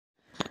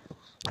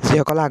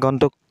যিসকলে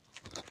আগন্তুক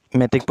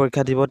মেট্ৰিক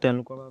পৰীক্ষা দিব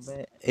তেওঁলোকৰ বাবে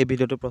এই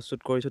ভিডিঅ'টো প্ৰস্তুত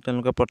কৰিছোঁ।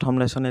 তেওঁলোকে প্ৰথম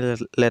লেশ্যন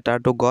লেটাৰ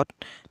টু গড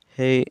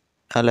সেই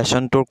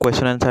লেশ্যনটোৰ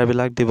কুৱেশ্যন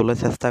এনচাৰবিলাক দিবলৈ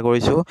চেষ্টা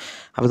কৰিছোঁ।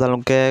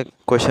 আপোনালোকে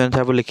কুৱেশ্যন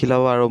এনচাৰবোৰ লিখি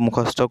ল'ব আৰু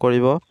মুখস্থ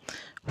কৰিব,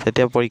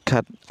 তেতিয়া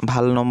পৰীক্ষাত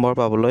ভাল নম্বৰ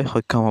পাবলৈ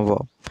সক্ষম হ'ব।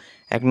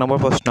 1 নম্বৰ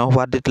প্ৰশ্ন,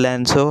 what did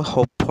Lencho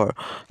hope for?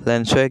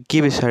 লেঞ্চোৱে কি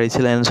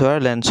বিচাৰিছিল? Answer,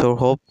 লেঞ্চোৰ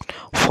hope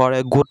for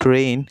a good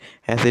rain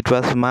as it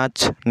was much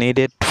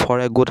needed for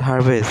a good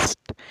harvest.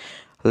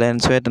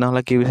 লেঞ্চোৱে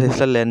তেনেহ'লে কি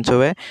বিচাৰিছিলে?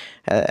 লেঞ্চোৱে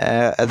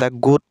এটা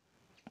গুড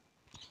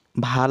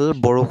ভাল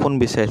বৰষুণ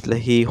বিচাৰিছিলে।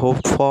 হি hope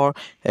for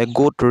a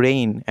good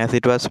rain as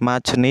it was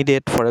much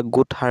needed for a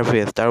good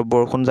harvest. আৰু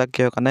বৰষুণ যাক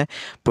কিহৰ কাৰণে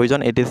প্ৰয়োজন?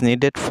 It is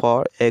needed for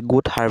a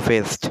good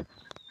harvest.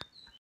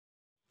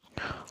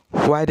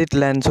 Why did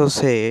Lenso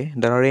say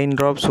the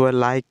raindrops were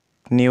like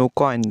new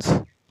coins?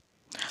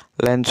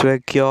 লেঞ্চোৱে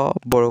কিয়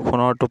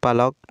বৰষুণৰ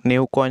টোপালক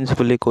new coins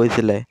বুলি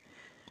কৈছিলে?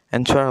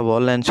 এনচাৰ হ'ব,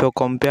 Lencho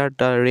compared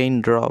the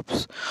raindrops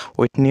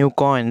with new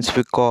coins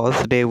because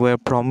they were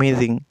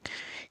promising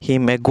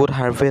him a good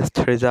harvest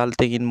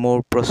resulting in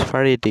more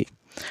prosperity.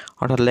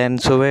 অৰ্থাৎ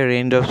লেঞ্চোৱে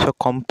ৰেইনড্ৰপছক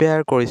compare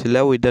কৰিছিলে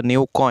with the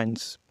new coins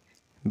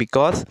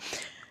because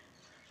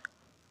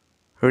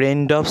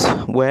raindrops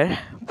were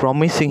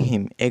promising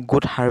him a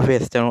good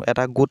harvest. তেওঁ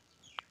এটা good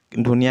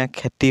ধুনীয়া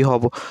খেতি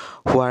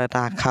হোৱাৰ এটা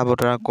আশা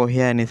বতৰা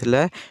কঢ়িয়াই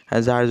আনিছিলে,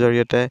 যাৰ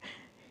জৰিয়তে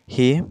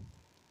সি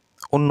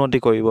উন্নতি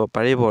কৰিব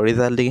পাৰিব,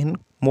 ৰিজাল্টিং ইন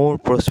মোৰ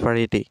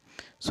প্ৰস্পাৰিটি।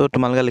 চ'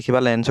 তোমালোকে লিখিবা,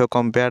 Lencho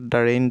compared the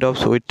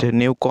Raindrops with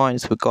new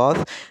coins because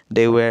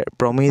they ৱেৰ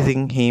প্ৰমিজিং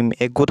him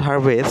a good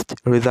harvest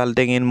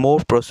ৰিজাল্টিং in মোৰ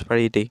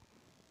প্ৰস্পাৰিটি।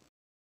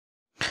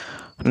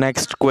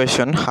 Next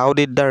question, how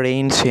did the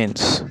reign change?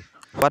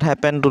 What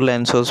happened to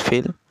Lenso's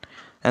field?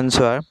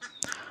 Answer,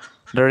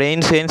 the rain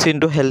changed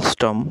into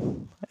hailstorm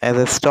as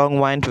a strong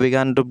wind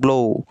began to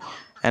blow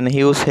and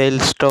huge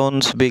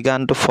hailstones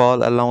began to fall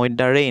along with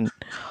the rain.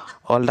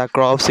 All the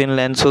crops in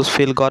Lenso's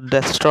field got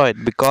destroyed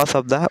because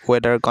of the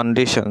weather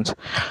conditions.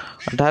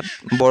 অৰ্থাৎ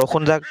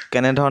বৰষুণ যাক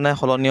কেনেধৰণে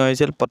সলনি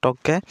হৈছিল,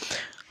 পটককৈ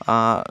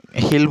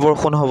শিল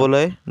বৰষুণ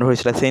হ'বলৈ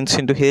ধৰিছিলে। চেঞ্জ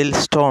ইনটু হিল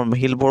ষ্টৰ্ম,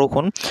 শিল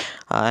বৰষুণ,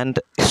 এণ্ড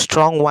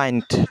ষ্ট্ৰং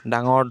ৱাইণ্ড,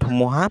 ডাঙৰ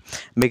ধুমুহা,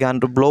 began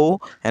to ব্ল'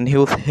 and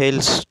huge hail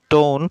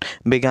stone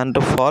began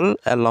to fall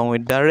along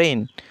with the reign.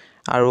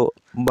 আৰু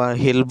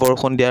শিল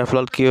বৰষুণ দিয়াৰ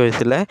ফলত কি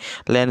হৈছিলে?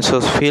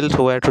 লেঞ্চোজ field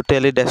ৱেৰ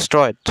totally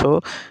destroyed. So'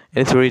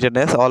 it's written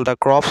as all the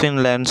crops in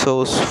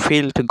লেঞ্চোজ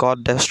field gut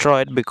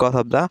destroyed because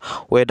of the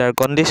weather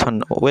condition.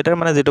 Weather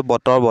মানে যিটো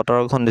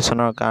বতৰৰ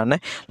কণ্ডিশ্যনৰ কাৰণে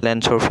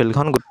লেঞ্চোৰ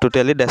ফিল্ডখন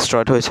টোটেলি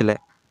ডেষ্ট্ৰইড হৈছিলে।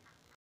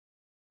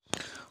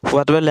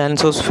 What were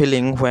Lenso's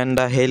feeling when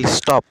the hail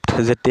stopped?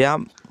 যেতিয়া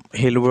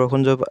শিল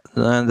বৰষুণ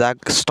যাক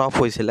ষ্টপ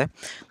হৈছিলে,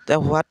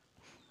 what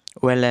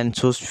were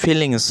Lenso's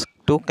feelings?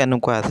 টো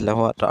কেনেকুৱা আছিলে?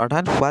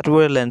 অৰ্থাৎ what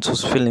were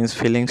Lenso's feelings?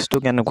 ফিলিংছটো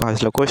কেনেকুৱা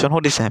হৈছিলে? কুৱেশ্যন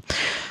সুধিছে।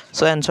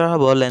 চ' এনচাৰ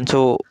হ'ব,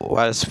 Lenso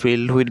was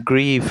filled with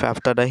grief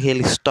after the hail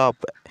stop.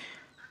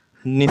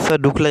 নিশ্চয়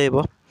দুখ লাগিব,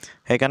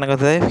 সেইকাৰণে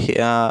কৈছে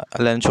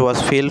Lenso was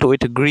filled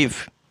with grief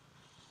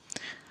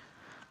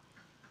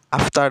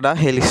after the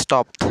hail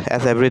stopped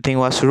as everything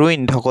was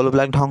ruined.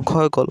 সকলোবিলাক ধ্বংস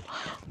হৈ গ'ল।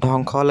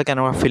 ধ্বংস হ'লে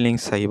কেনেকুৱা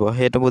ফিলিংছ আহিব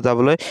সেইটো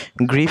বুজাবলৈ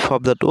গ্ৰীফ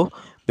শব্দটো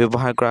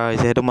ব্যৱহাৰ কৰা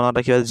হৈছে। সেইটো মনত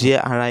ৰাখিব,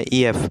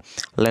 GRIEF.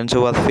 Lenso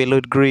was filled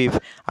with grief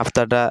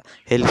after the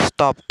hail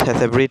stopped as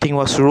everything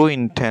was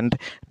ruined and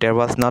there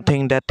was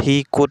nothing that he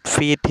could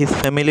feed his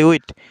family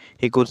with.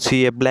 He could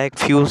see a black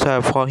future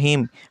for him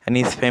and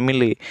his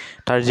family.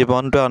 তাৰ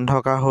জীৱনটো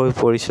অন্ধকাৰ হৈ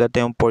পৰিছিলে,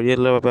 তেওঁ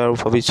পৰিয়ালৰ বাবে আৰু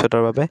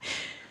ভৱিষ্যতৰ বাবে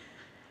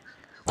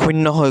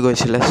শূন্য হৈ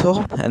গৈছিলে। চ'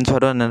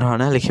 এনচাৰটো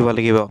এনেধৰণে লিখিব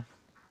লাগিব।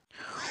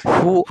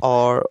 Who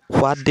or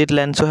what did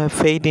Lenso have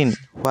faith in?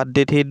 What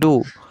did he do?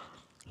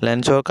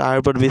 লেঞ্চোৰ কাৰ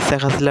ওপৰত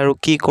বিশ্বাস আছিলে আৰু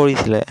কি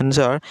কৰিছিলে?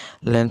 Answer,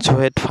 Lencho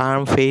had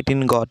firm faith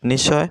in God.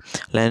 নিশ্চয়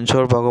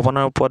লেঞ্চোৰ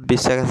ভগৱানৰ ওপৰত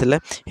বিশ্বাস আছিলে।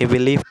 He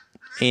believed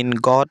in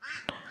God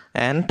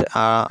and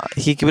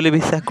সি কি বুলি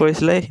বিশ্বাস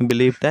কৰিছিলে? He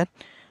believed that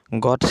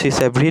God sees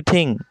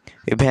everything,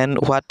 even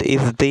what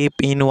is deep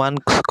in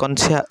one's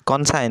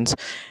conscience.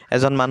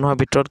 এজন মানুহৰ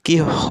ভিতৰত কি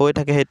হৈ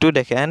থাকে সেইটোও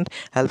দেখে, and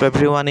help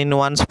everyone in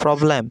one's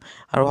problem.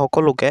 আৰু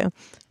সকলোকে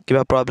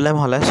কিবা প্ৰব্লেম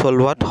হ'লে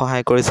চলোৱাত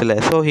সহায় কৰিছিলে।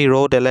 চ' he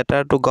wrote a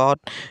letter to God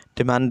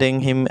demanding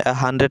him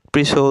 100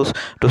 pesos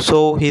to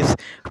sow his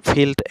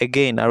field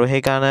again. আৰু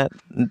সেইকাৰণে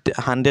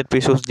 100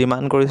 pesos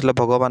ডিমাণ্ড কৰিছিলে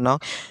ভগৱানক,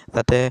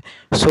 যাতে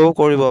শ্ব'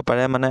 কৰিব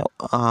পাৰে, মানে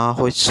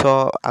শস্য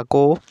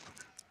আকৌ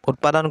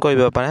উৎপাদন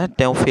কৰিব পাৰে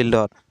তেওঁ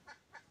ফিল্ডত।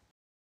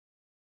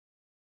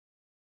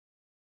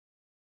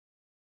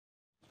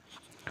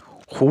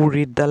 Who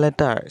read the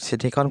letter?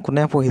 চিঠিখন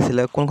কোনে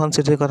পঢ়িছিলে? কোনখন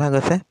চিঠিৰ কথা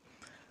কৈছে?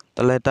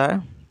 The letter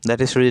that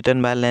is written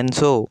by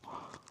Lenso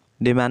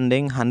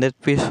demanding 100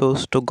 pesos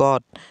to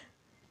God.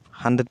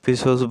 100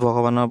 pesos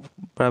ভগৱানৰ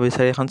পৰা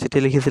বিচাৰি এখন চিঠি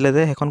লিখিছিলে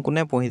যে, সেইখন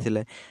কোনে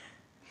পঢ়িছিলে?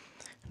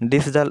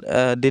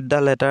 Did the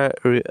letter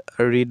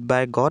read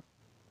by God?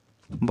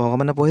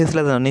 ভগৱানে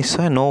পঢ়িছিলে জানো?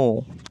 নিশ্চয় no.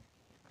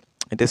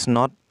 It is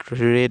not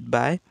read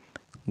by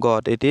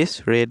God. It is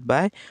read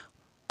by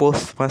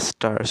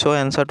postmaster. So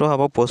answerটো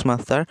হ'ব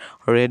postmaster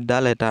read the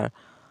letter.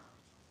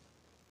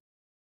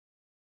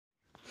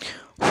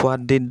 What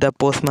did the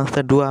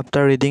postmaster do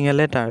after reading a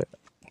letter?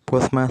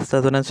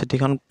 Postmasterজনে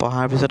চিঠিখন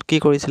পঢ়াৰ পিছত কি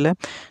কৰিছিলে?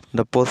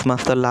 The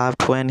postmaster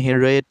laughed when he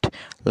read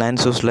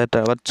Lance's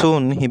letter, but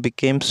soon he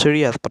became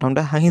serious.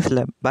 প্ৰথমতে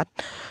হাঁহিছিলে, but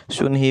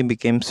soon he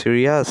became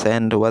serious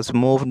and was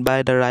moved by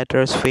the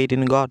writer's faith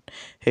in God.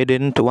 He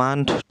didn't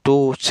want to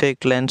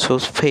shake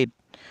Lance's faith,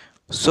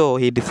 so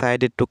he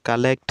decided to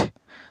collect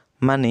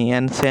money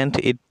and sent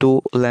it to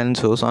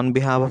Lance's on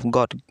behalf of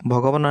God.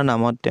 ভগৱানৰ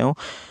নামত তেওঁ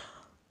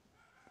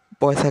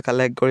পইচা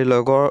collect কৰি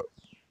লগৰ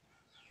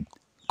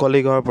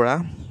কলিগৰ পৰা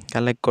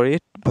collect কৰি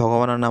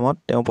ভগৱানৰ নামত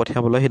তেওঁ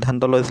পঠিয়াবলৈ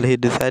সিদ্ধান্ত লৈছিলে. He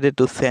decided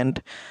to send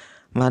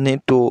money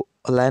to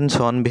Lance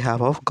on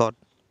behalf of God.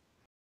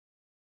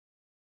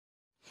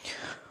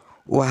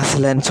 Was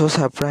Lance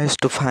surprised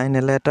to find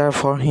a letter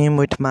for him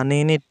with money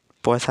in it?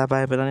 পইচা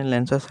পাই পেলাই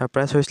Lance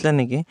surprise হৈছিলে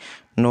নেকি?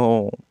 No.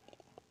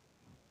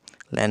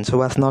 Lance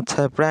was not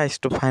surprised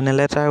to find a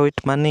letter with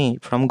money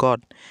from God,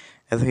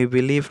 as he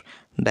believed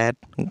that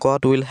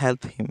God will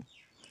help him.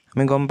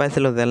 আমি গম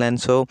পাইছিলোঁ যে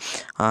Lance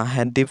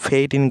had deep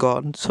faith in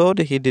God, so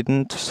he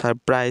didn't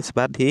surprise,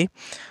 but he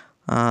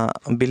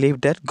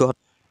believed that God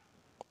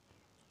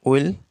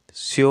will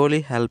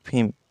surely help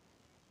him.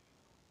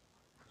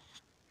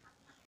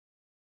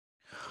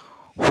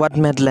 What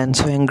made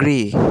Lance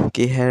angry?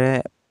 কিহেৰে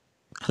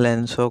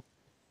Lance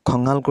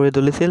খঙাল কৰি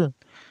তুলিছিল?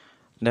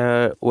 There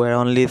were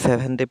only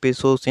 70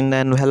 pesos in the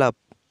envelope.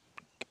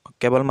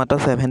 কেৱল মাত্ৰ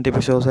 70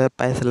 pesos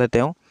পাইছিলে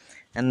তেওঁ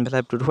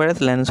এনভেলপটোত, whereas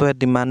Lance had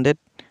demanded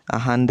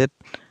 100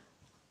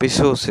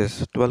 pesos.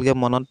 তোমালোকে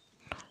মনত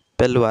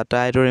পেলোৱা,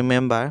 try to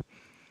remember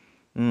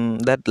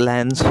that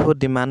Lance who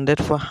demanded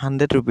for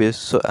 100 rupees,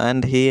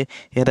 and he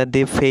had a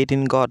deep faith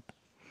in God.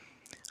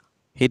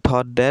 He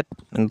thought that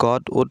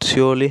God would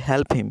surely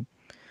help him.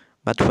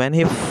 But when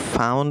he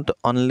found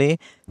only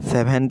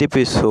 70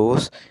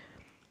 pesos,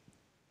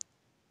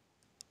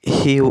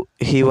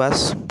 he was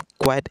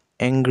quite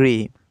angry.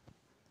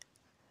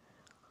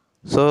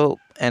 So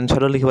answer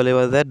লিখিব লাগিব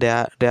যে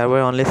there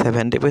were only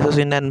 70 pesos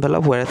in the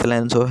envelope, whereas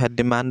Lance had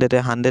demanded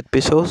 100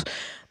 pesos.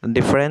 The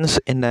difference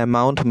in the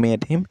amount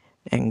made him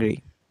angry.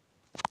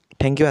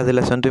 Thank you. আজি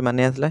লেচনটো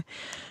ইমানেই আছিলে।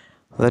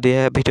 যদি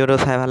ভিডিঅ'টো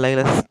চাই ভাল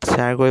লাগিলে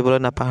শ্বেয়াৰ কৰিবলৈ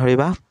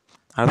নাপাহৰিবা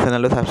আৰু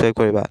চেনেলটো ছাবস্ক্ৰাইব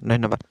কৰিবা।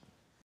 ধন্যবাদ।